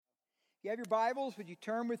If you have your Bibles, would you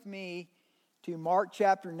turn with me to Mark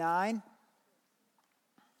chapter 9?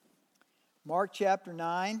 Mark chapter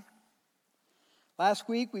 9. Last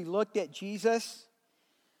week we looked at Jesus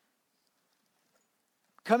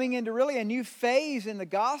coming into really a new phase in the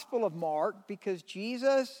Gospel of Mark because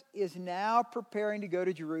Jesus is now preparing to go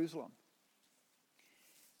to Jerusalem.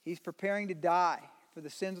 He's preparing to die for the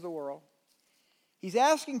sins of the world. He's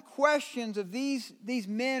asking questions of these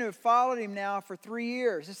men who have followed him now for 3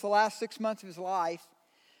 years. This is the last 6 months of his life.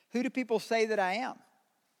 Who do people say that I am?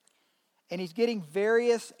 And he's getting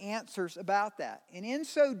various answers about that. And in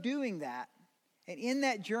so doing that, and in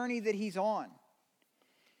that journey that he's on,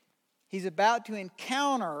 he's about to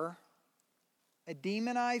encounter a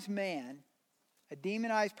demonized man, a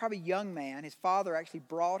demonized, probably young man. His father actually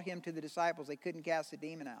brought him to the disciples. They couldn't cast the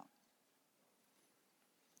demon out.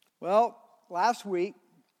 Well, last week,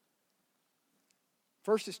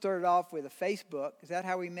 first it started off with a Facebook. Is that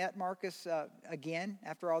how we met, Marcus, again,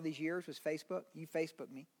 after all these years, was Facebook? You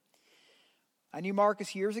Facebooked me. I knew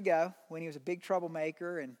Marcus years ago when he was a big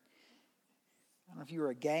troublemaker, and I don't know if you were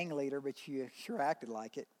a gang leader, but you sure acted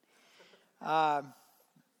like it. And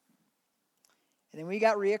then we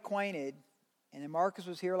got reacquainted, and then Marcus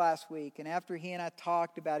was here last week, and after he and I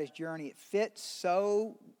talked about his journey, it fits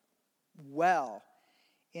so well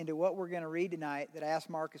into what we're going to read tonight that I asked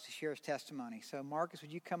Marcus to share his testimony. So Marcus,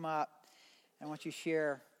 would you come up? I want you to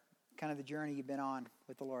share kind of the journey you've been on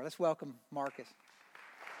with the Lord. Let's welcome Marcus.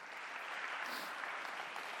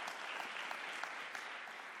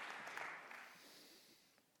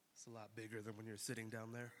 It's a lot bigger than when you're sitting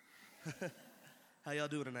down there. How y'all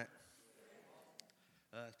doing tonight?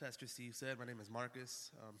 As Pastor Steve said, my name is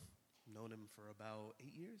Marcus. I've known him for about 8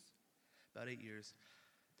 years.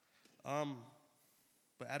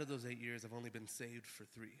 But out of those 8 years, I've only been saved for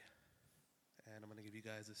 3. And I'm going to give you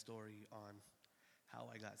guys a story on how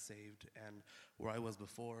I got saved and where I was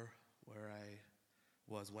before, where I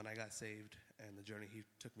was when I got saved, and the journey he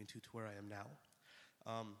took me to where I am now.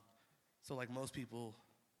 So like most people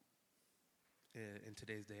in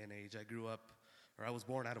today's day and age, I was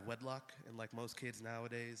born out of wedlock, and like most kids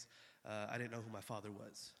nowadays, I didn't know who my father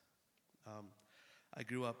was. I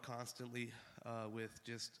grew up constantly with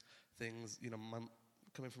just things,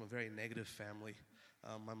 coming from a very negative family.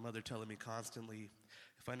 My mother telling me constantly,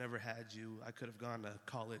 if I never had you, I could have gone to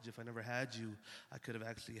college. If I never had you, I could have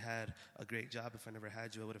actually had a great job. If I never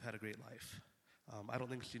had you, I would have had a great life. I don't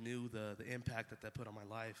think she knew the impact that put on my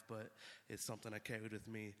life, but it's something I carried with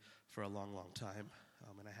me for a long, long time.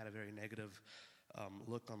 And I had a very negative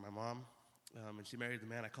look on my mom. And she married the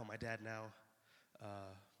man I call my dad now.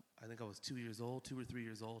 I think I was 2 or 3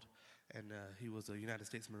 years old, and he was a United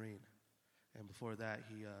States Marine. And before that,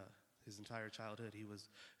 his entire childhood, he was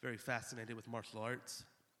very fascinated with martial arts.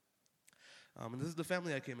 And this is the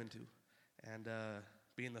family I came into. And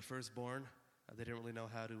being the firstborn, they didn't really know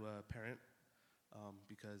how to parent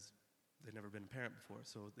because they'd never been a parent before.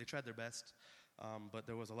 So they tried their best, but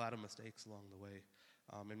there was a lot of mistakes along the way.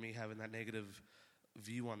 And me having that negative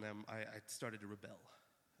view on them, I started to rebel.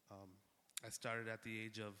 I started at the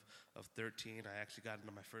age of 13. I actually got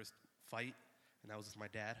into my first fight, and that was with my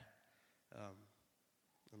dad.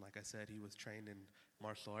 And like I said, he was trained in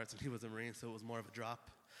martial arts, and he was a Marine, so it was more of a drop.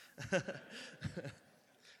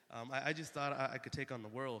 I just thought I could take on the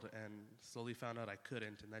world, and slowly found out I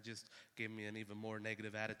couldn't, and that just gave me an even more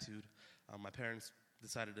negative attitude. My parents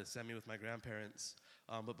decided to send me with my grandparents,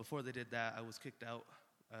 but before they did that, I was kicked out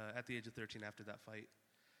at the age of 13 after that fight.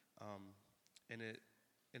 And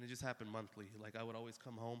it just happened monthly. Like, I would always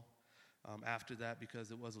come home after that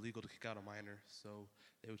because it was illegal to kick out a minor. So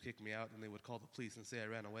they would kick me out, and they would call the police and say I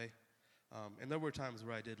ran away. And there were times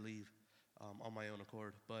where I did leave on my own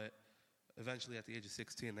accord. But eventually, at the age of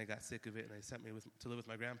 16, they got sick of it, and they sent me to live with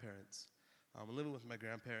my grandparents. Living with my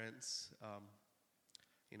grandparents,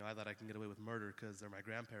 I thought I can get away with murder because they're my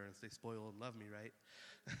grandparents. They spoil and love me, right?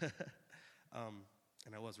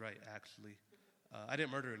 And I was right, actually. I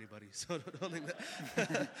didn't murder anybody, so don't think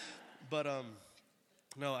that. But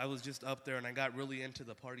no, I was just up there, and I got really into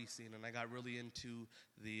the party scene, and I got really into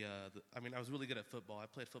I was really good at football. I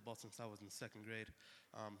played football since I was in 2nd grade.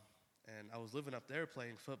 And I was living up there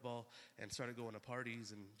playing football and started going to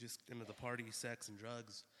parties and just into the party, sex, and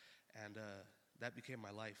drugs. And that became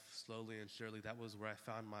my life slowly and surely. That was where I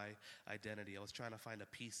found my identity. I was trying to find a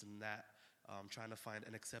peace in that, trying to find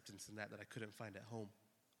an acceptance in that I couldn't find at home.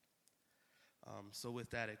 So with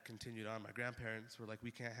that, it continued on. My grandparents were like,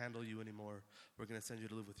 we can't handle you anymore. We're going to send you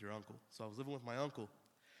to live with your uncle. So I was living with my uncle,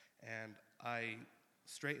 and I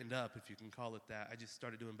straightened up, if you can call it that. I just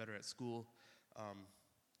started doing better at school.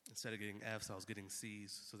 Instead of getting F's, I was getting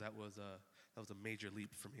C's. So that was a major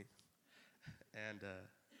leap for me. And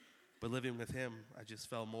but living with him, I just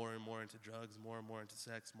fell more and more into drugs, more and more into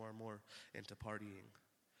sex, more and more into partying.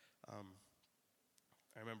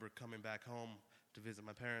 I remember coming back home to visit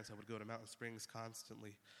my parents. I would go to Mountain Springs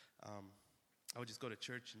constantly. I would just go to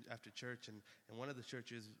church after church, and one of the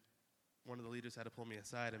churches, one of the leaders had to pull me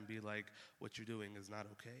aside and be like, what you're doing is not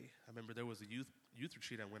okay. I remember there was a youth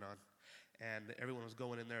retreat I went on, and everyone was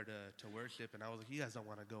going in there to worship, and I was like, you guys don't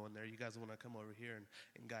want to go in there. You guys want to come over here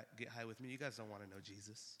and get high with me. You guys don't want to know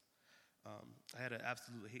Jesus. I had an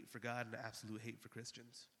absolute hate for God and an absolute hate for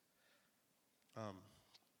Christians.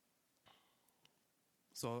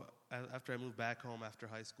 So after I moved back home after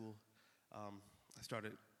high school, I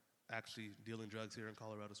started actually dealing drugs here in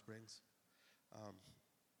Colorado Springs.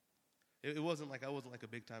 It wasn't like I wasn't like a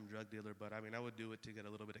big-time drug dealer, but I mean, I would do it to get a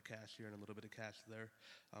little bit of cash here and a little bit of cash there.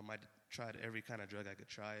 I tried every kind of drug I could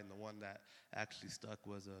try, and the one that actually stuck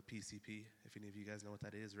was a PCP, if any of you guys know what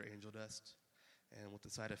that is, or angel dust. And what the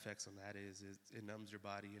side effects on that is it numbs your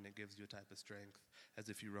body and it gives you a type of strength as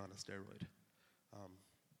if you were on a steroid.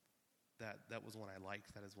 That was one I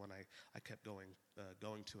liked. That is one I kept going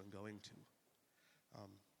to.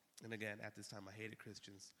 And again, at this time, I hated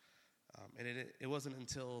Christians. And it wasn't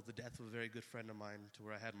until the death of a very good friend of mine to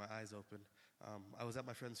where I had my eyes open. I was at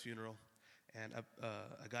my friend's funeral, and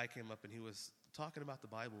a guy came up, and he was talking about the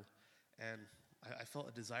Bible, and I felt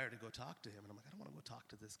a desire to go talk to him. And I'm like, I don't want to go talk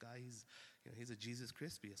to this guy. He's a Jesus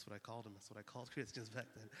Crispy. That's what I called him. That's what I called Christians back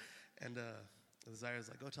then. And the desire is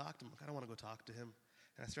like, go talk to him. Like, I don't want to go talk to him.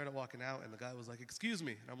 And I started walking out, and the guy was like, excuse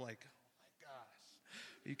me. And I'm like, oh, my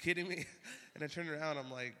gosh. Are you kidding me? And I turned around.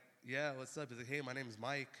 I'm like, yeah, what's up? He's like, hey, my name's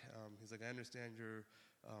Mike. He's like, I understand you're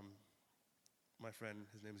my friend.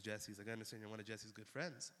 His name's Jesse. He's like, I understand you're one of Jesse's good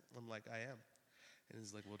friends. I'm like, I am. And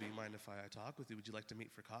he's like, well, do you mind if I talk with you? Would you like to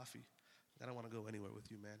meet for coffee? I don't want to go anywhere with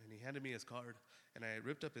you, man. And he handed me his card, and I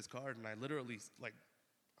ripped up his card, and I literally, like,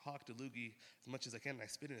 hawked a loogie as much as I can, and I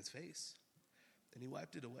spit in his face. And he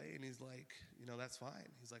wiped it away, and he's like, that's fine.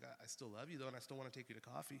 He's like, I still love you, though, and I still want to take you to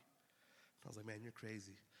coffee. And I was like, man, you're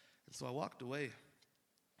crazy. And so I walked away,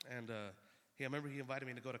 and I remember he invited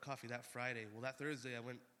me to go to coffee that Friday. Well, that Thursday, I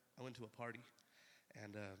went to a party,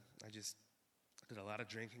 and I did a lot of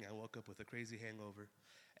drinking. I woke up with a crazy hangover,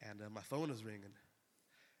 and my phone was ringing.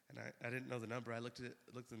 And I didn't know the number. I looked at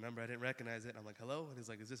the number. I didn't recognize it. And I'm like, hello? And he's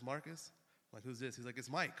like, is this Marcus? I'm like, who's this? He's like, it's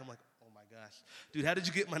Mike. I'm like, oh, my gosh. Dude, how did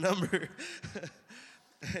you get my number?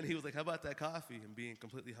 And he was like, how about that coffee? And being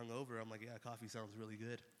completely hungover, I'm like, yeah, coffee sounds really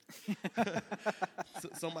good.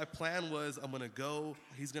 So my plan was I'm going to go.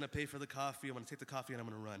 He's going to pay for the coffee. I'm going to take the coffee, and I'm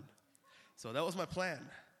going to run. So that was my plan.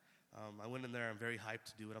 I went in there. I'm very hyped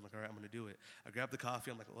to do it. I'm like, all right, I'm going to do it. I grabbed the coffee.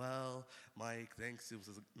 I'm like, well, Mike, thanks. It was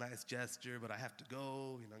a nice gesture, but I have to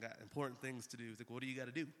go. I got important things to do. He's like, what do you got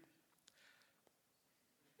to do?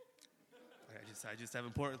 I just have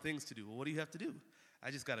important things to do. Well, what do you have to do? I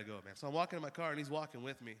just got to go, man. So I'm walking in my car, and he's walking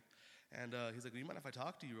with me. And he's like, well, you mind if I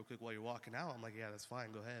talk to you real quick while you're walking out? I'm like, yeah, that's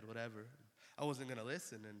fine. Go ahead, whatever. I wasn't going to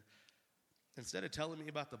listen. And instead of telling me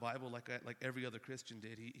about the Bible like every other Christian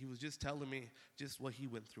did, he was just telling me just what he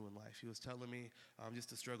went through in life. He was telling me just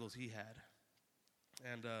the struggles he had.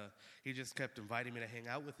 And he just kept inviting me to hang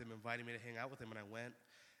out with him, and I went.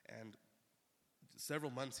 And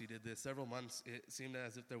several months he did this. Several months it seemed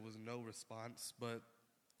as if there was no response, but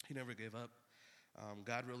he never gave up.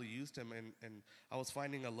 God really used him, and I was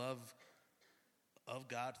finding a love of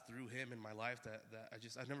God through him in my life that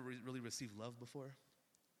I've never really received love before.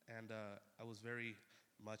 And I was very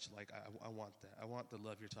much like, I want that. I want the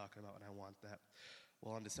love you're talking about, and I want that.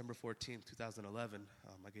 Well, on December 14th, 2011,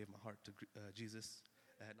 I gave my heart to Jesus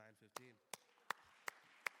at 9:15.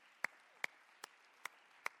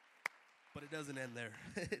 But it doesn't end there.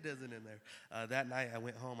 It doesn't end there. That night, I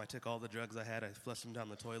went home. I took all the drugs I had. I flushed them down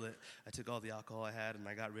the toilet. I took all the alcohol I had, and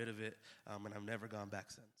I got rid of it. And I've never gone back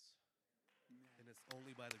since. And it's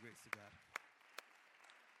only by the grace of God.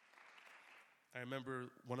 I remember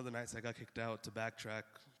one of the nights I got kicked out to backtrack,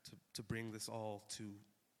 to bring this all to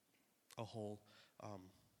a whole.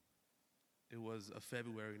 It was a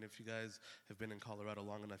February, and if you guys have been in Colorado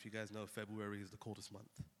long enough, you guys know February is the coldest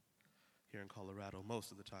month here in Colorado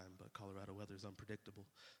most of the time, but Colorado weather is unpredictable.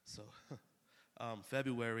 So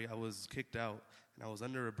February, I was kicked out, and I was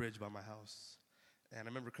under a bridge by my house. And I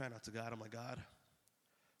remember crying out to God. I'm like, God,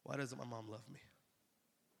 why doesn't my mom love me?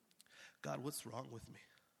 God, what's wrong with me?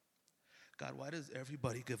 God, why does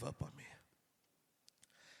everybody give up on me?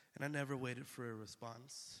 And I never waited for a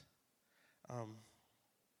response.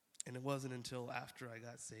 And it wasn't until after I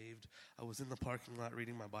got saved, I was in the parking lot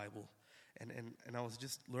reading my Bible, and I was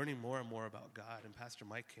just learning more and more about God. And Pastor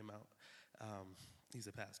Mike came out. He's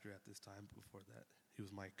a pastor at this time. Before that, He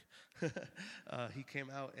was Mike. He came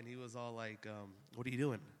out and he was all like, what are you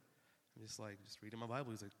doing? I'm just reading my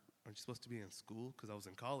Bible. He's like, aren't you supposed to be in school? Because I was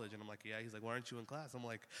in college. And I'm like, yeah. He's like, why aren't you in class? I'm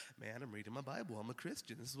like, man, I'm reading my Bible. I'm a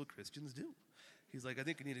Christian. This is what Christians do. He's like, I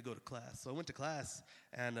think you need to go to class. So I went to class,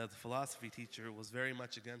 and the philosophy teacher was very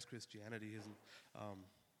much against Christianity.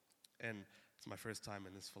 And it's my first time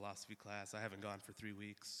in this philosophy class. I haven't gone for 3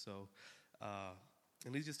 weeks. So,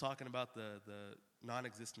 and he's just talking about the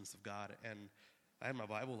non-existence of God. And I had my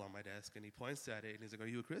Bible on my desk, and he points at it, and he's like, are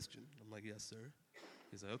you a Christian? I'm like, yes, sir.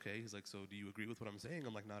 He's like, okay. He's like, so do you agree with what I'm saying?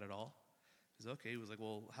 I'm like, not at all. He's like, okay. He was like,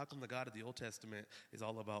 well, how come the God of the Old Testament is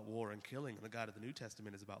all about war and killing, and the God of the New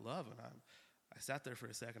Testament is about love? And I sat there for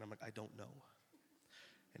a second. I'm like, I don't know.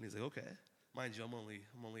 And he's like, okay. Mind you, I'm only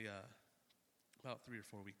about 3 or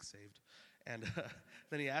 4 weeks saved. And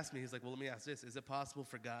then he asked me, he's like, well, let me ask this. Is it possible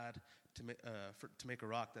for God to make a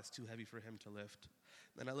rock that's too heavy for him to lift?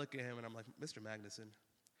 Then I look at him, and I'm like, Mr. Magnuson,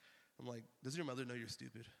 I'm like, does your mother know you're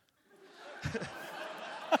stupid?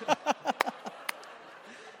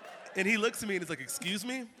 And he looks at me, and he's like, excuse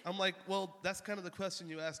me? I'm like, well, that's kind of the question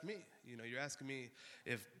you asked me. You know, you're asking me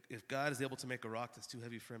if God is able to make a rock that's too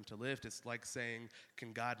heavy for him to lift. It's like saying,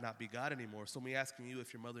 can God not be God anymore? So me asking you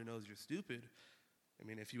if your mother knows you're stupid, I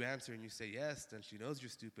mean, if you answer and you say yes, then she knows you're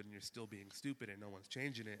stupid and you're still being stupid and no one's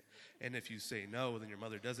changing it. And if you say no, then your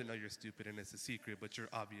mother doesn't know you're stupid and it's a secret, but you're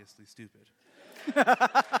obviously stupid.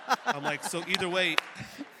 I'm like, so either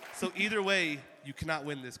way, you cannot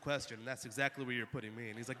win this question. And that's exactly where you're putting me.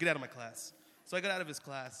 And he's like, get out of my class. So I got out of his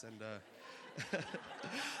class, and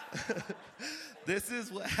this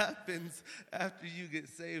is what happens after you get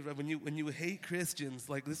saved. When you hate Christians,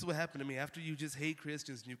 like this is what happened to me. After you just hate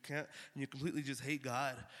Christians and you completely just hate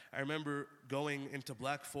God. I remember going into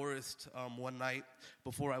Black Forest one night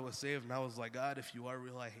before I was saved, and I was like, God, if you are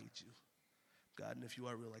real, I hate you. God, and if you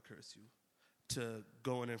are real, I curse you. To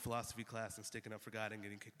going in philosophy class and sticking up for God and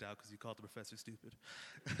getting kicked out because you called the professor stupid.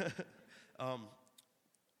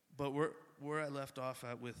 But where I left off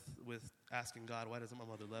at with asking God, why doesn't my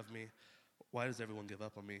mother love me? Why does everyone give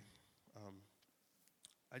up on me?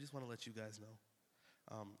 I just want to let you guys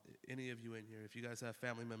know. Any of you in here, if you guys have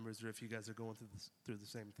family members or if you guys are going through the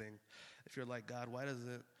same thing, if you're like, God, why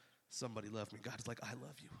doesn't somebody love me? God's like, I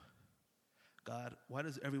love you. God, why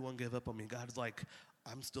does everyone give up on me? God's like,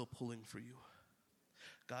 I'm still pulling for you.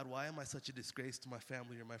 God, why am I such a disgrace to my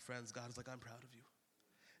family or my friends? God is like, I'm proud of you.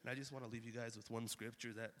 And I just want to leave you guys with one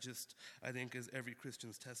scripture that just, I think, is every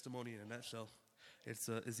Christian's testimony in a nutshell. It's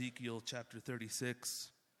Ezekiel chapter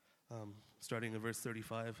 36, starting in verse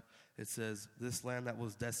 35. It says, this land that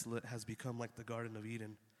was desolate has become like the Garden of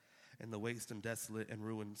Eden, and the waste and desolate and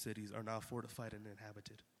ruined cities are now fortified and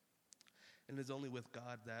inhabited. And it's only with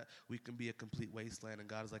God that we can be a complete wasteland. And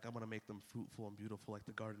God is like, I'm going to make them fruitful and beautiful like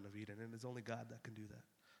the Garden of Eden. And it's only God that can do that.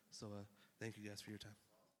 So thank you guys for your time.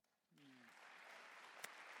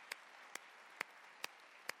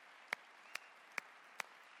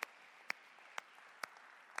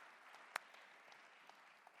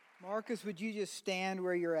 Marcus, would you just stand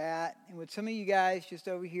where you're at? And would some of you guys just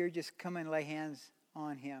over here just come and lay hands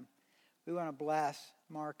on him? We want to bless,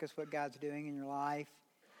 Marcus, what God's doing in your life.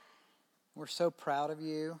 We're so proud of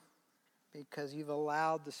you because you've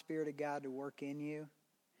allowed the Spirit of God to work in you.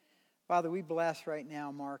 Father, we bless right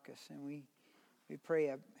now Marcus, and we pray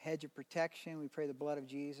a hedge of protection. We pray the blood of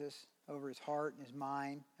Jesus over his heart and his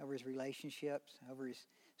mind, over his relationships, over his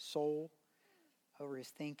soul, over his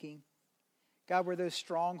thinking. God, where those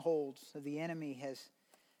strongholds of the enemy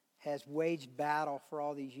has waged battle for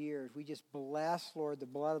all these years, we just bless, Lord, the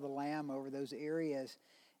blood of the Lamb over those areas.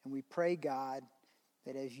 And we pray, God,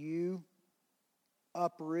 that as you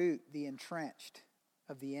uproot the entrenched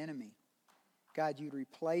of the enemy, God, you'd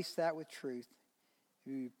replace that with truth.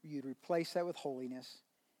 You'd replace that with holiness.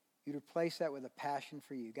 You'd replace that with a passion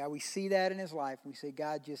for you. God, we see that in his life. We say,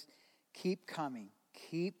 God, just keep coming,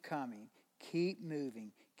 keep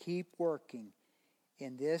moving, keep working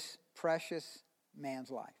in this precious man's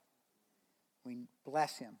life. We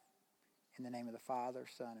bless him in the name of the Father,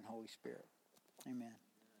 Son, and Holy Spirit. Amen.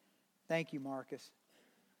 Thank you, Marcus.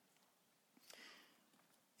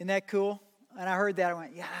 Isn't that cool? And I heard that. I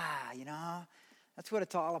went, yeah, that's what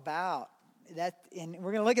it's all about. And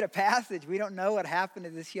we're going to look at a passage. We don't know what happened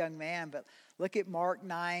to this young man, but look at Mark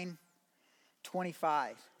 9:25.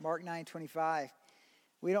 Mark 9:25.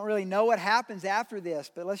 We don't really know what happens after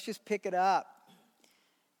this, but let's just pick it up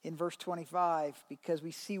in verse 25 because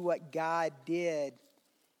we see what God did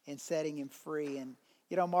in setting him free. And,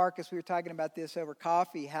 Marcus, we were talking about this over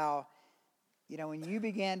coffee, how, when you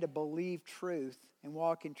began to believe truth and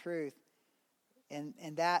walk in truth,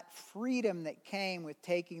 and that freedom that came with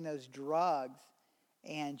taking those drugs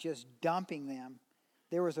and just dumping them,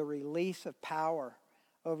 there was a release of power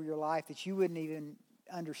over your life that you wouldn't even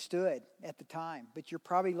understood at the time. But you're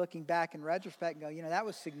probably looking back in retrospect and go, that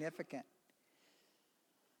was significant.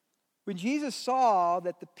 When Jesus saw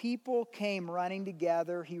that the people came running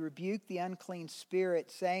together, he rebuked the unclean spirit,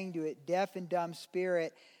 saying to it, "Deaf and dumb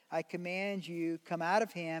spirit, I command you, come out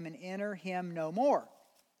of him and enter him no more."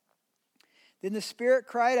 Then the spirit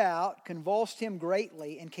cried out, convulsed him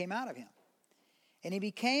greatly, and came out of him. And he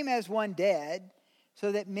became as one dead,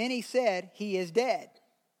 so that many said, "He is dead."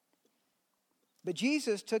 But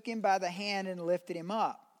Jesus took him by the hand and lifted him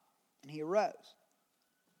up, and he arose.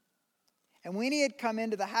 And when he had come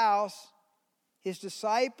into the house, his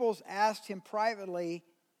disciples asked him privately,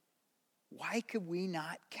 "Why could we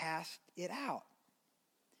not cast it out?"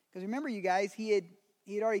 Because remember, you guys, he had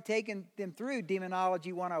already taken them through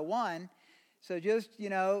Demonology 101. So just,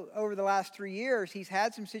 over the last 3 years, he's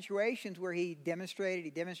had some situations where he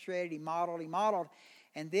demonstrated, he modeled.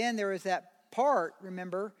 And then there was that part,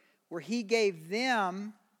 remember, where he gave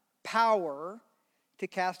them power to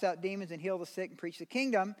cast out demons and heal the sick and preach the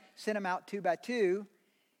kingdom, sent them out 2 by 2,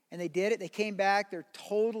 and they did it. They came back, they're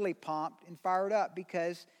totally pumped and fired up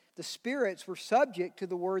because the spirits were subject to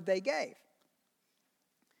the word they gave.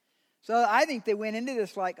 So I think they went into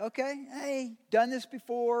this like, okay, hey, done this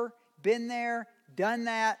before, been there, done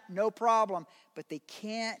that, no problem. But they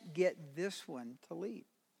can't get this one to leave.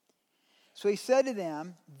 So he said to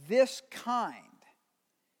them, "This kind,"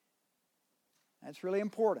 that's really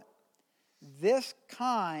important, "this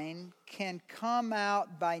kind can come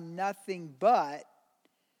out by nothing but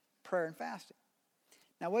prayer and fasting."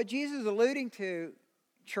 Now what Jesus is alluding to,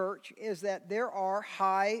 church, is that there are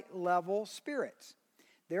high-level spirits.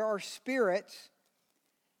 There are spirits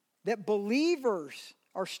that believers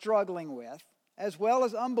are struggling with, as well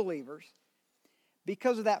as unbelievers,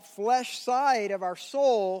 because of that flesh side of our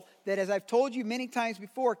soul that, as I've told you many times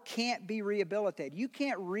before, can't be rehabilitated. You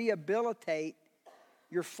can't rehabilitate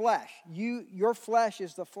your flesh. Your flesh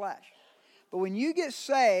is the flesh. But when you get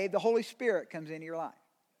saved, the Holy Spirit comes into your life.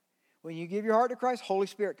 When you give your heart to Christ, Holy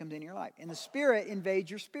Spirit comes into your life. And the Spirit invades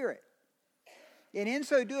your spirit. And in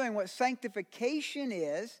so doing, what sanctification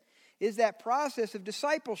is that process of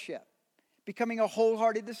discipleship, becoming a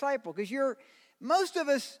wholehearted disciple. Because most of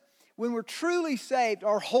us, when we're truly saved,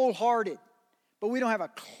 are wholehearted, but we don't have a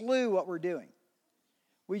clue what we're doing.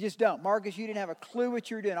 We just don't. Marcus, you didn't have a clue what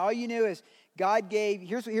you were doing. All you knew is God gave,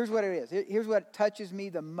 here's what it is. Here's what touches me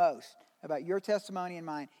the most about your testimony and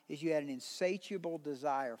mine, is you had an insatiable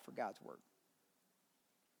desire for God's word.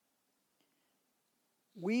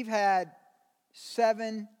 We've had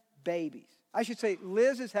 7 babies. I should say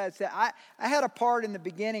Liz has had 7. I had a part in the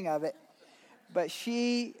beginning of it, but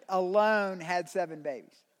she alone had 7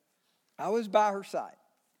 babies. I was by her side.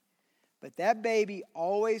 But that baby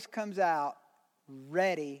always comes out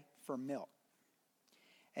ready for milk.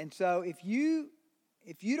 And so if you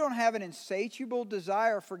don't have an insatiable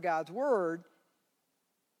desire for God's word,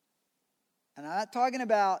 and I'm not talking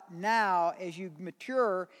about now as you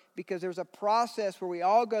mature, because there's a process where we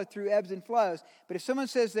all go through ebbs and flows. But if someone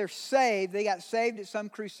says they're saved, they got saved at some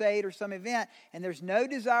crusade or some event, and there's no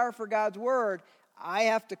desire for God's word, I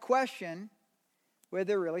have to question whether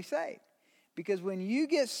they're really saved. Because when you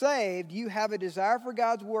get saved, you have a desire for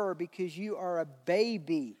God's word because you are a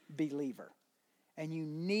baby believer. And you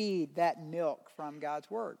need that milk from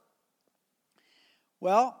God's word.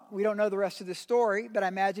 Well, we don't know the rest of the story, but I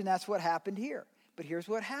imagine that's what happened here. But here's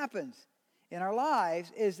what happens in our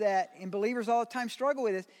lives is that, and believers all the time struggle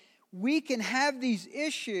with this, we can have these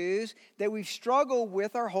issues that we've struggled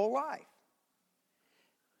with our whole life.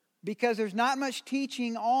 Because there's not much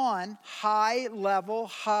teaching on high level,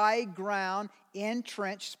 high ground,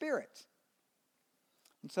 entrenched spirits.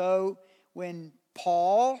 And so when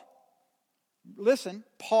Paul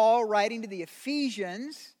writing to the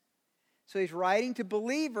Ephesians, so he's writing to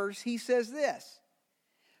believers, he says this: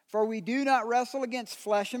 "For we do not wrestle against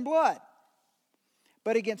flesh and blood,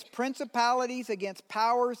 but against principalities, against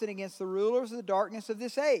powers, and against the rulers of the darkness of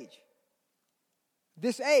this age."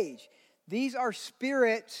 This age. These are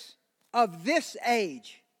spirits of this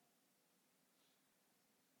age.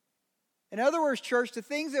 In other words, church, the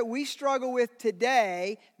things that we struggle with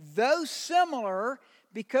today, though similar,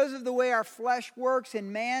 because of the way our flesh works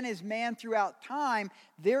and man is man throughout time,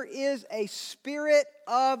 there is a spirit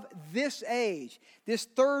of this age, this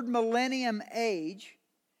 3rd millennium age,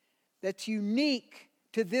 that's unique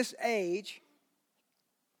to this age.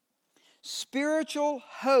 Spiritual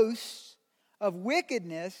hosts of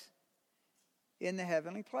wickedness in the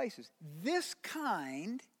heavenly places. This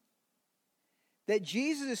kind that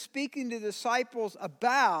Jesus is speaking to the disciples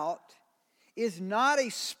about is not a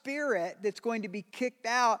spirit that's going to be kicked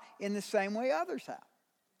out in the same way others have.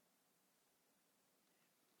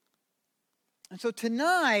 And so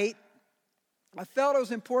tonight, I felt it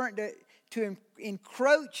was important to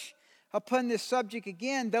encroach upon this subject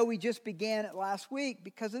again, though we just began it last week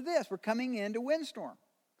because of this. We're coming into windstorm.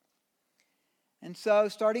 And so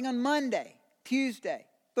starting on Monday, Tuesday,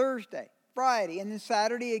 Thursday, Friday, and then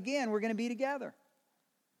Saturday again, we're going to be together.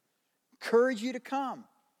 Encourage you to come.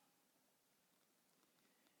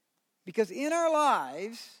 Because in our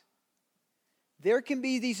lives, there can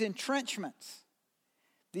be these entrenchments,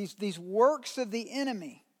 these works of the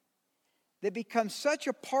enemy that become such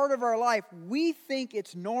a part of our life, we think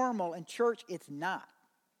it's normal. In church, it's not.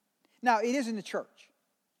 Now, it is in the church.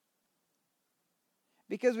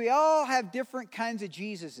 Because we all have different kinds of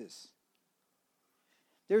Jesuses.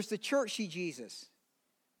 There's the churchy Jesus.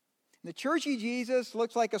 The churchy Jesus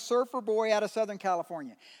looks like a surfer boy out of Southern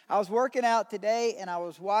California. I was working out today and I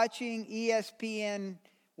was watching ESPN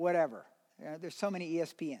whatever. There's so many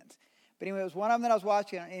ESPNs. But anyway, it was one of them that I was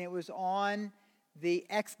watching, and it was on the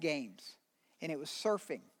X Games. And it was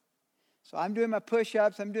surfing. So I'm doing my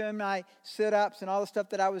push-ups, I'm doing my sit-ups and all the stuff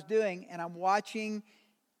that I was doing, and I'm watching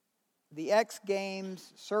the X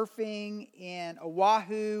Games surfing in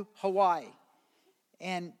Oahu, Hawaii.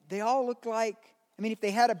 And they all look like, I mean, if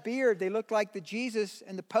they had a beard, they looked like the Jesus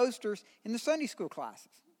and the posters in the Sunday school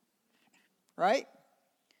classes. Right?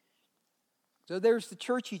 So there's the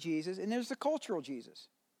churchy Jesus, and there's the cultural Jesus.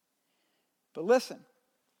 But listen,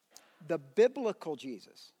 the biblical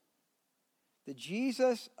Jesus, the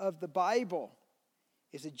Jesus of the Bible,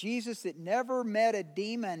 is a Jesus that never met a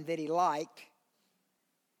demon that he liked,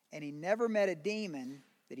 and he never met a demon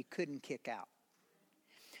that he couldn't kick out.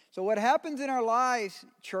 So what happens in our lives,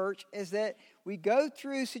 church, is that we go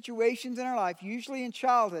through situations in our life, usually in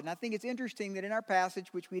childhood. And I think it's interesting that in our passage,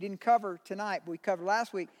 which we didn't cover tonight, but we covered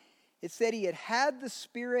last week, it said he had the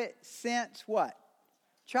Spirit since what?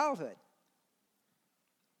 Childhood.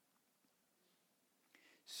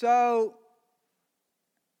 So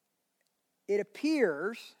it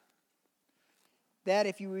appears that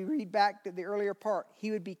if you read back to the earlier part,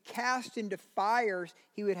 he would be cast into fires,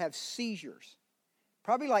 he would have seizures.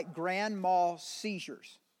 Probably like grand mal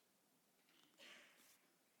seizures.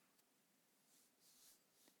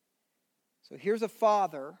 So here's a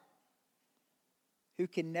father who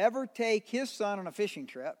can never take his son on a fishing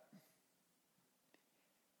trip.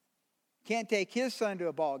 Can't take his son to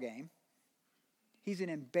a ball game. He's an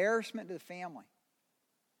embarrassment to the family.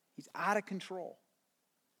 He's out of control.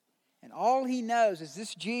 And all he knows is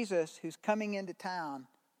this Jesus who's coming into town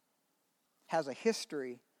has a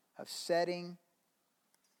history of setting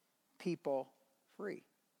people free.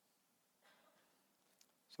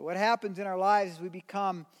 So what happens in our lives is we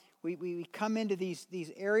come into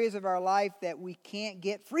these areas of our life that we can't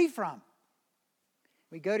get free from.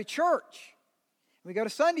 We go to church. We go to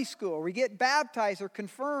Sunday school. Or we get baptized or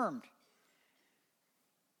confirmed.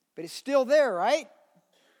 But it's still there, right?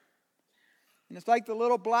 And it's like the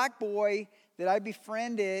little black boy that I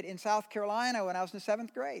befriended in South Carolina when I was in the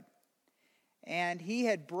 7th grade. And he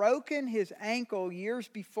had broken his ankle years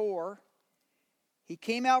before. He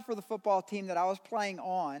came out for the football team that I was playing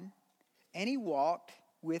on, and he walked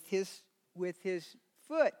with his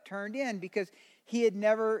foot turned in because he had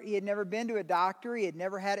never been to a doctor. He had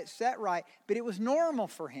never had it set right, but it was normal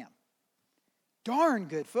for him. Darn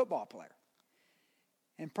good football player.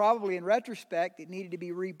 And probably in retrospect, it needed to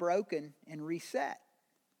be rebroken and reset.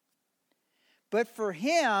 But for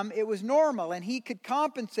him, it was normal, and he could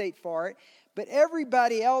compensate for it. But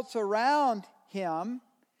everybody else around him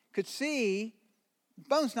could see the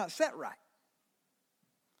bone's not set right.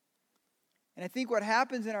 And I think what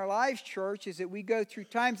happens in our lives, church, is that we go through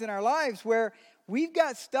times in our lives where we've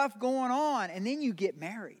got stuff going on, and then you get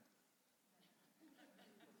married.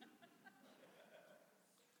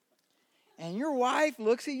 And your wife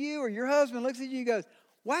looks at you, or your husband looks at you and goes,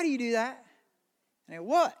 "Why do you do that?" And I go,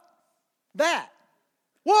 "What? That.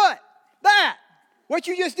 What? That. What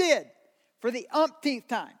you just did for the umpteenth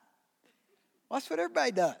time." Well, that's what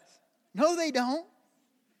everybody does. No, they don't.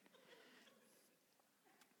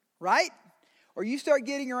 Right? Or you start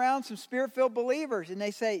getting around some spirit-filled believers and they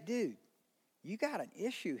say, "Dude, you got an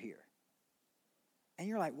issue here." And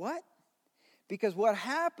you're like, "What?" Because what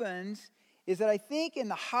happens is that I think in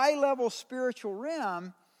the high-level spiritual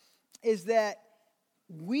realm is that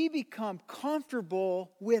we become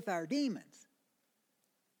comfortable with our demons.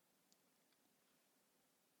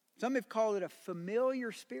 Some have called it a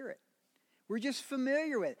familiar spirit. We're just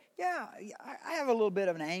familiar with it. Yeah, I have a little bit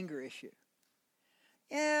of an anger issue.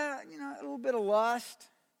 Yeah, a little bit of lust.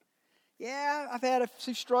 Yeah, I've had a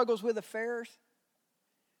few struggles with affairs.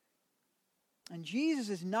 And Jesus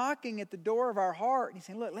is knocking at the door of our heart. And he's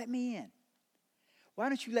saying, look, let me in. Why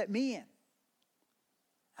don't you let me in?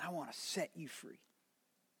 I want to set you free.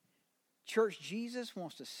 Church, Jesus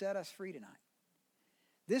wants to set us free tonight.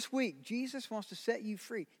 This week, Jesus wants to set you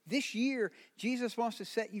free. This year, Jesus wants to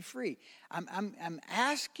set you free. I'm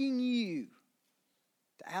asking you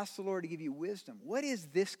to ask the Lord to give you wisdom. What is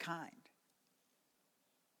this kind?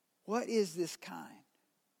 What is this kind?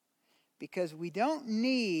 Because we don't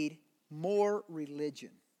need more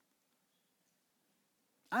religion.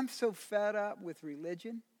 I'm so fed up with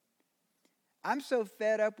religion. I'm so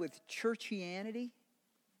fed up with churchianity.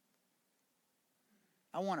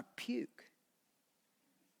 I want to puke.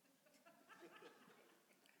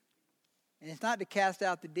 And it's not to cast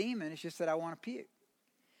out the demon, it's just that I want to puke.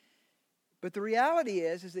 But the reality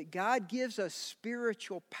is that God gives us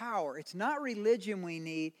spiritual power. It's not religion we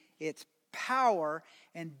need, it's power.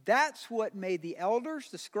 And that's what made the elders,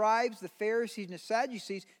 the scribes, the Pharisees, and the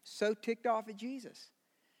Sadducees so ticked off at Jesus.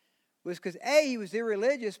 Was because A, he was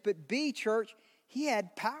irreligious, but B, church, he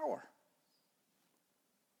had power.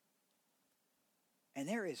 And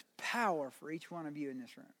there is power for each one of you in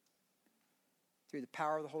this room. Through the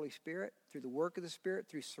power of the Holy Spirit, through the work of the Spirit,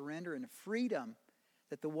 through surrender and the freedom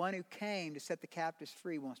that the one who came to set the captives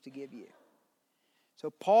free wants to give you. So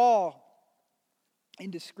Paul,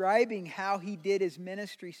 in describing how he did his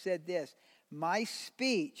ministry, said this: my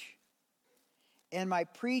speech and my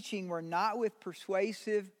preaching were not with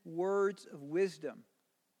persuasive words of wisdom,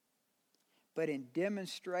 but in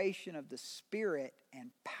demonstration of the Spirit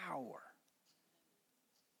and power.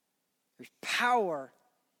 There's power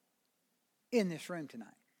in this room tonight.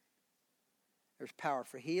 There's power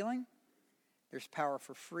for healing. There's power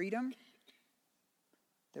for freedom.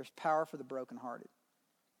 There's power for the brokenhearted.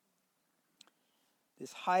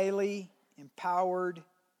 This highly empowered,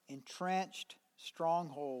 entrenched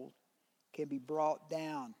stronghold can be brought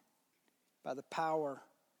down by the power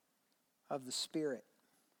of the Spirit.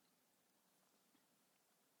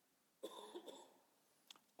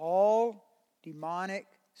 All demonic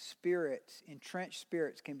spirits, entrenched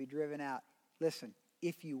spirits, can be driven out. Listen,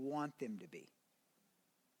 if you want them to be.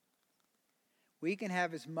 We can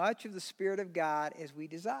have as much of the Spirit of God as we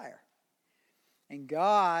desire. And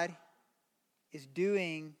God is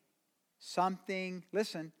doing something,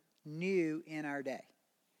 listen, new in our day.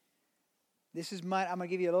 This is I'm going to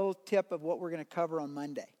give you a little tip of what we're going to cover on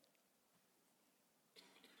Monday.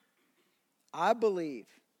 I believe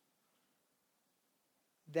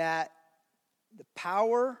that the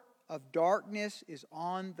power of darkness is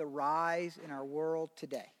on the rise in our world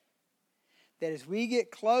today. That as we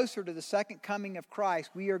get closer to the second coming of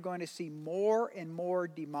Christ, we are going to see more and more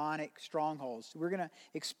demonic strongholds. We're going to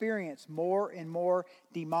experience more and more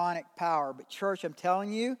demonic power. But church, I'm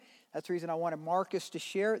telling you, that's the reason I wanted Marcus to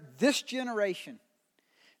share. This generation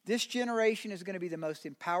is going to be the most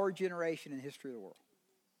empowered generation in the history of the world.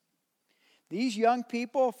 These young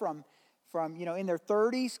people from in their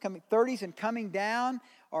 30s and coming down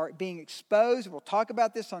are being exposed. We'll talk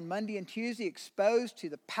about this on Monday and Tuesday. Exposed to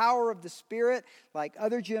the power of the Spirit like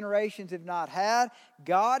other generations have not had.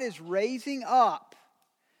 God is raising up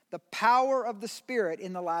the power of the Spirit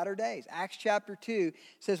in the latter days. Acts chapter 2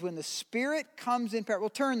 says when the Spirit comes in power. Well,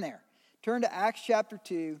 turn there. Turn to Acts chapter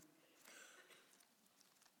 2.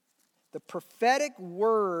 The prophetic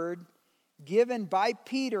word given by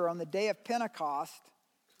Peter on the day of Pentecost,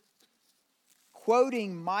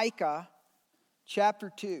 quoting Micah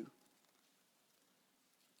chapter 2.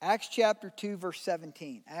 Acts chapter 2, verse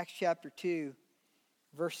 17. Acts chapter 2,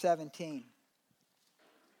 verse 17.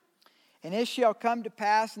 And it shall come to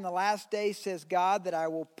pass in the last days, says God, that I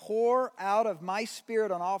will pour out of my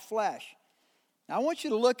Spirit on all flesh. Now I want you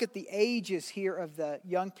to look at the ages here of the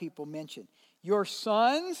young people mentioned. Your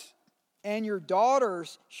sons and your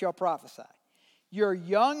daughters shall prophesy. Your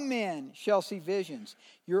young men shall see visions.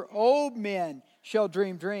 Your old men shall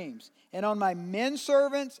dream dreams. And on my men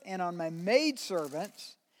servants and on my maid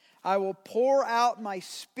servants I will pour out my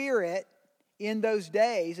Spirit in those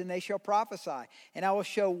days, and they shall prophesy. And I will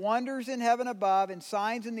show wonders in heaven above and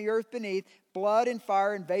signs in the earth beneath, blood and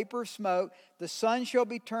fire and vapor of smoke. The sun shall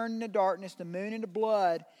be turned into darkness, the moon into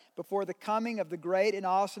blood, before the coming of the great and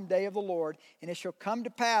awesome day of the Lord. And it shall come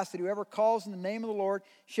to pass that whoever calls in the name of the Lord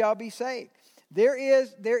shall be saved. There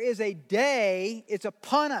is a day, it's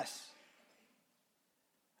upon us,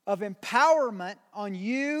 of empowerment on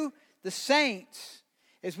you, the saints,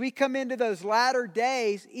 as we come into those latter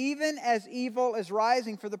days, even as evil is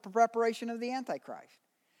rising for the preparation of the Antichrist.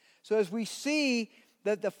 So as we see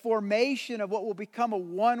the formation of what will become a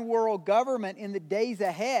one world government in the days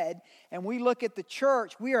ahead, and we look at the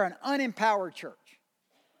church, we are an unempowered church.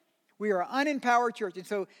 We are an unempowered church. And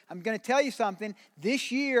so I'm going to tell you something.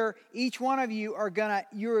 This year, each one of you are going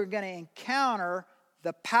to encounter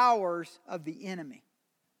the powers of the enemy.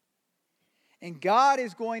 And God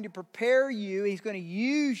is going to prepare you. He's going to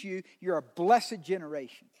use you. You're a blessed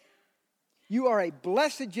generation. You are a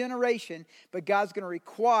blessed generation, but God's going to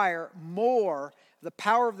require more of the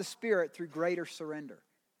power of the Spirit through greater surrender.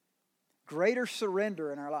 Greater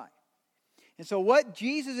surrender in our life. And so what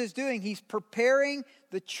Jesus is doing, He's preparing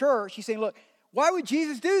the church. He's saying, look, why would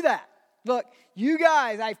Jesus do that? Look, you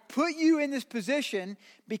guys, I've put you in this position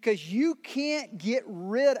because you can't get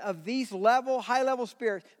rid of these high-level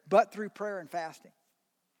spirits but through prayer and fasting.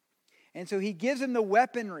 And so He gives them the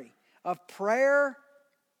weaponry of prayer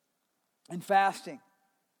and fasting.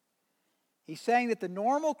 He's saying that the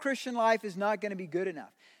normal Christian life is not going to be good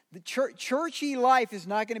enough. The churchy life is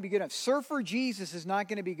not going to be good enough. Surfer Jesus is not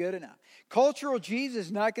going to be good enough. Cultural Jesus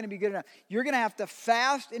is not going to be good enough. You're going to have to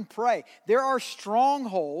fast and pray. There are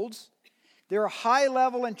strongholds. There are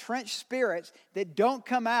high-level entrenched spirits that don't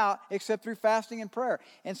come out except through fasting and prayer.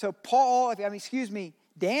 And so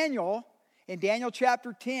Daniel, in Daniel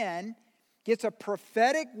chapter 10, gets a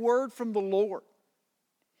prophetic word from the Lord.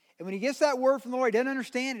 And when he gets that word from the Lord, he doesn't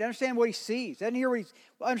understand. He doesn't understand what he sees. He doesn't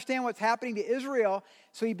understand what's happening to Israel.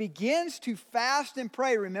 So he begins to fast and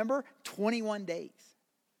pray. Remember, 21 days.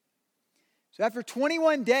 So after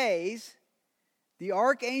 21 days, the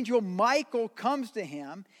archangel Michael comes to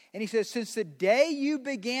him. And he says, since the day you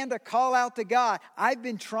began to call out to God, I've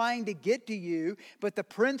been trying to get to you, but the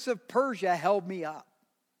prince of Persia held me up.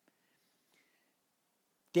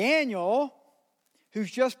 Daniel,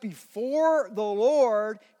 who's just before the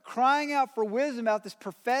Lord, crying out for wisdom about this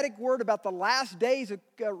prophetic word about the last days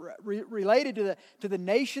related to the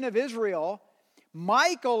nation of Israel.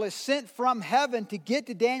 Michael is sent from heaven to get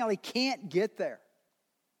to Daniel. He can't get there.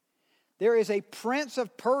 There is a prince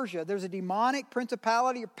of Persia. There's a demonic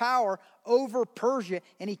principality or power over Persia,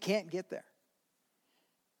 and he can't get there.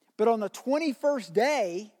 But on the 21st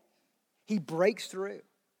day, he breaks through.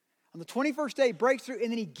 On the 21st day, he breaks through,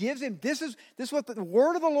 and then he gives him, this is what the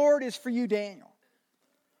word of the Lord is for you, Daniel.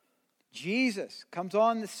 Jesus comes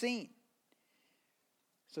on the scene.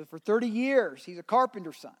 So for 30 years, he's a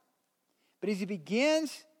carpenter's son. But as he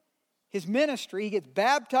begins his ministry, he gets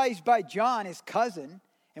baptized by John, his cousin.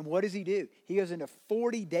 And what does he do? He goes into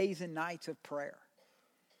 40 days and nights of prayer.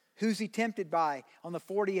 Who's he tempted by on the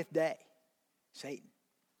 40th day? Satan.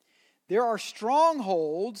 There are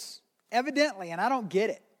strongholds, evidently, and I don't get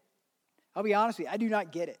it. I'll be honest with you, I do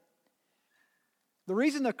not get it. The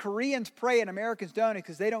reason the Koreans pray and Americans don't is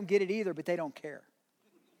because they don't get it either, but they don't care.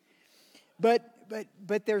 But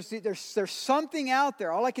there's something out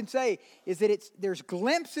there. All I can say is that there's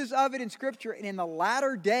glimpses of it in Scripture, and in the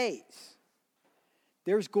latter days,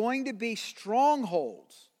 there's going to be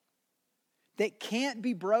strongholds that can't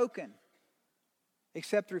be broken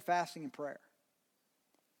except through fasting and prayer.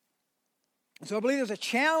 And so I believe there's a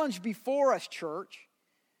challenge before us, church,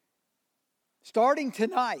 starting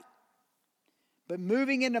tonight, but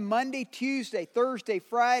moving into Monday, Tuesday, Thursday,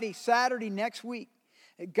 Friday, Saturday, next week.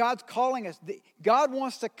 God's calling us. God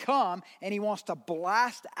wants to come and He wants to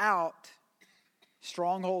blast out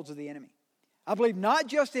strongholds of the enemy. I believe not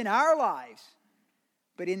just in our lives,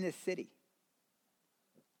 but in this city.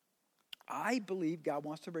 I believe God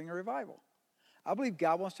wants to bring a revival. I believe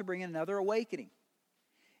God wants to bring another awakening.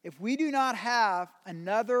 If we do not have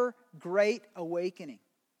another great awakening,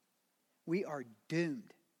 we are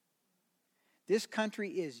doomed. This country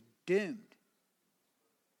is doomed.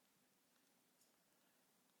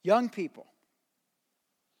 Young people,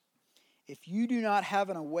 if you do not have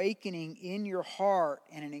an awakening in your heart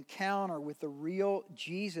and an encounter with the real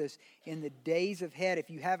Jesus in the days ahead, if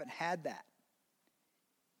you haven't had that,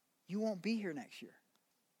 you won't be here next year.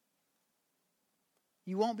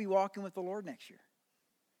 You won't be walking with the Lord next year.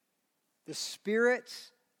 The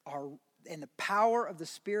spirits are, and the power of the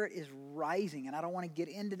Spirit is rising. And I don't want to get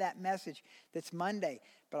into that message that's Monday,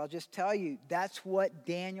 but I'll just tell you, that's what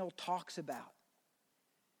Daniel talks about.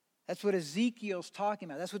 That's what Ezekiel's talking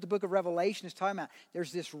about. That's what the book of Revelation is talking about.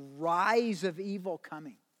 There's this rise of evil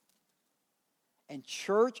coming. And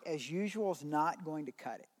church, as usual, is not going to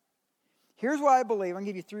cut it. Here's why I believe. I'm going to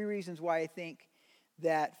give you 3 reasons why I think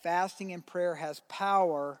that fasting and prayer has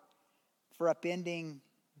power for upending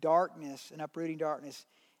darkness and uprooting darkness.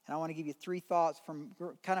 And I want to give you 3 thoughts from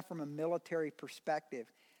a military perspective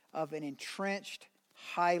of an entrenched,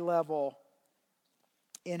 high-level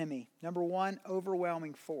enemy. Number 1,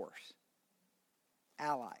 overwhelming force.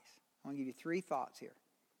 Allies. I want to give you 3 thoughts here.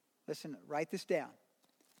 Listen, write this down.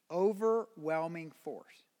 Overwhelming force.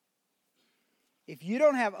 If you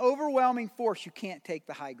don't have overwhelming force, you can't take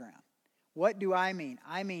the high ground. What do I mean?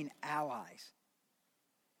 I mean allies.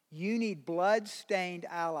 You need blood-stained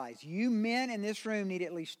allies. You men in this room need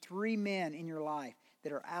at least 3 men in your life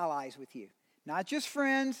that are allies with you. Not just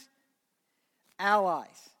friends,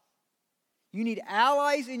 allies. You need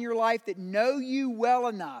allies in your life that know you well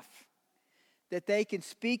enough that they can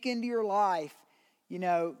speak into your life,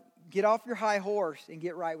 get off your high horse and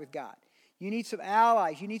get right with God. You need some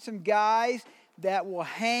allies. You need some guys that will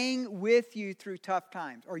hang with you through tough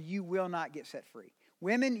times, or you will not get set free.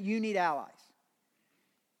 Women, you need allies.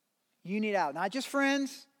 You need allies. Not just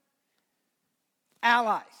friends,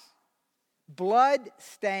 allies.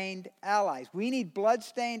 Blood-stained allies. We need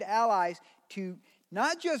blood-stained allies to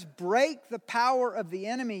not just break the power of the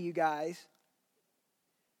enemy, you guys,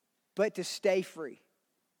 but to stay free.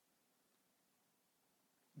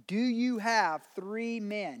 Do you have 3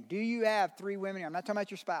 men? Do you have 3 women here? I'm not talking about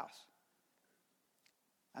your spouse.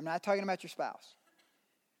 I'm not talking about your spouse.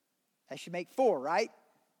 That should make 4, right?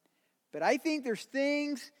 But I think there's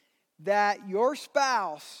things that your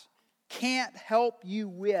spouse can't help you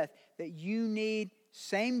with that you need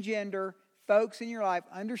same gender folks in your life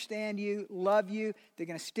understand you, love you, they're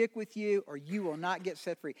going to stick with you, or you will not get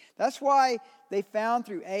set free. That's why they found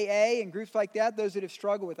through AA and groups like that, those that have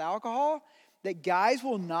struggled with alcohol, that guys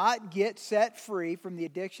will not get set free from the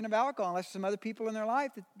addiction of alcohol unless some other people in their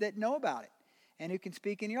life that know about it and who can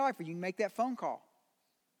speak in your life, or you can make that phone call.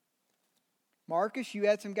 Marcus, you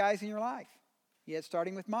had some guys in your life. You had,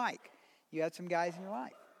 starting with Mike, you had some guys in your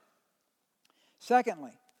life.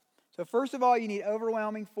 Secondly, so first of all, you need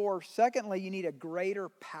overwhelming force. Secondly, you need a greater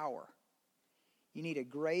power. You need a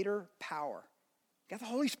greater power. You got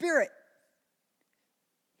the Holy Spirit.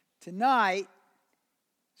 Tonight,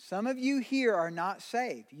 some of you here are not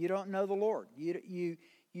saved. You don't know the Lord.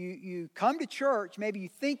 You come to church, maybe you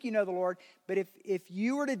think you know the Lord, but if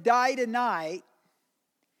you were to die tonight,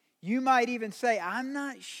 you might even say, I'm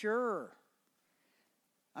not sure.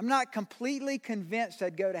 I'm not completely convinced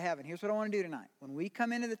I'd go to heaven. Here's what I want to do tonight. When we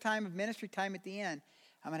come into the time of ministry time at the end,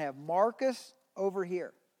 I'm going to have Marcus over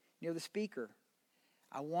here near the speaker.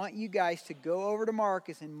 I want you guys to go over to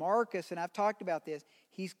Marcus, and I've talked about this,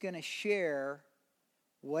 he's going to share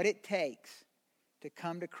what it takes to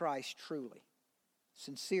come to Christ truly,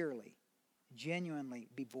 sincerely, genuinely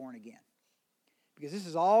be born again. Because this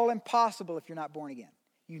is all impossible if you're not born again.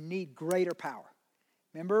 You need greater power.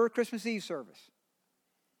 Remember Christmas Eve service?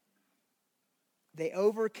 They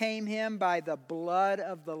overcame him by the blood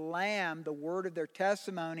of the Lamb, the word of their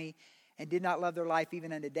testimony, and did not love their life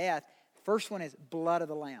even unto death. First one is blood of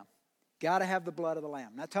the Lamb. Got to have the blood of the Lamb.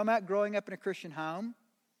 I'm not talking about growing up in a Christian home.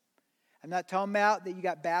 I'm not talking about that you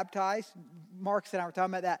got baptized. Mark said I were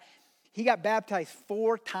talking about that. He got baptized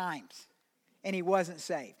 4 times, and he wasn't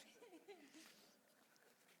saved.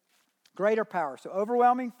 Greater power. So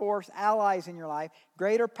overwhelming force, allies in your life,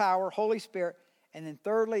 greater power, Holy Spirit. And then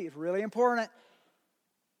thirdly, it's really important,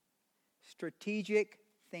 strategic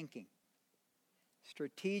thinking.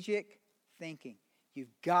 Strategic thinking.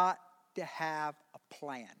 You've got to have a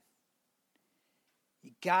plan.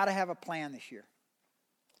 You've got to have a plan this year.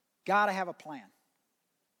 Got to have a plan.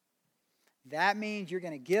 That means you're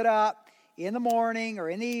going to get up in the morning or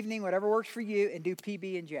in the evening, whatever works for you, and do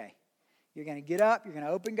PB&J. You're going to get up, you're going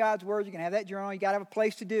to open God's Word, you're going to have that journal, you got to have a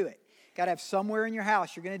place to do it. Got to have somewhere in your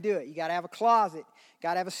house you're going to do it. You got to have a closet,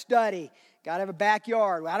 got to have a study, got to have a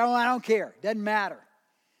backyard. I don't care. Doesn't matter.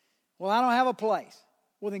 Well, I don't have a place.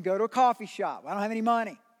 Well, then go to a coffee shop. I don't have any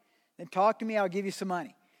money. Then talk to me, I'll give you some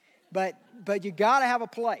money. But you got to have a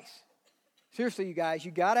place. Seriously, you guys,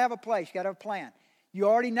 you got to have a place. You got to have a plan. You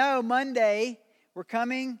already know Monday we're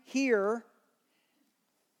coming here.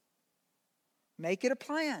 Make it a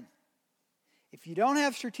plan. If you don't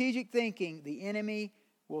have strategic thinking, the enemy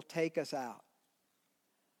will take us out.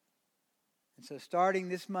 And so starting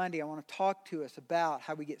this Monday, I want to talk to us about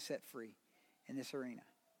how we get set free in this arena.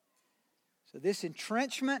 So this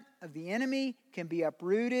entrenchment of the enemy can be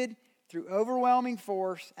uprooted through overwhelming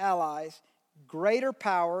force, allies, greater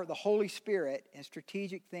power, the Holy Spirit, and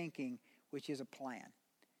strategic thinking, which is a plan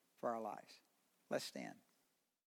for our lives. Let's stand.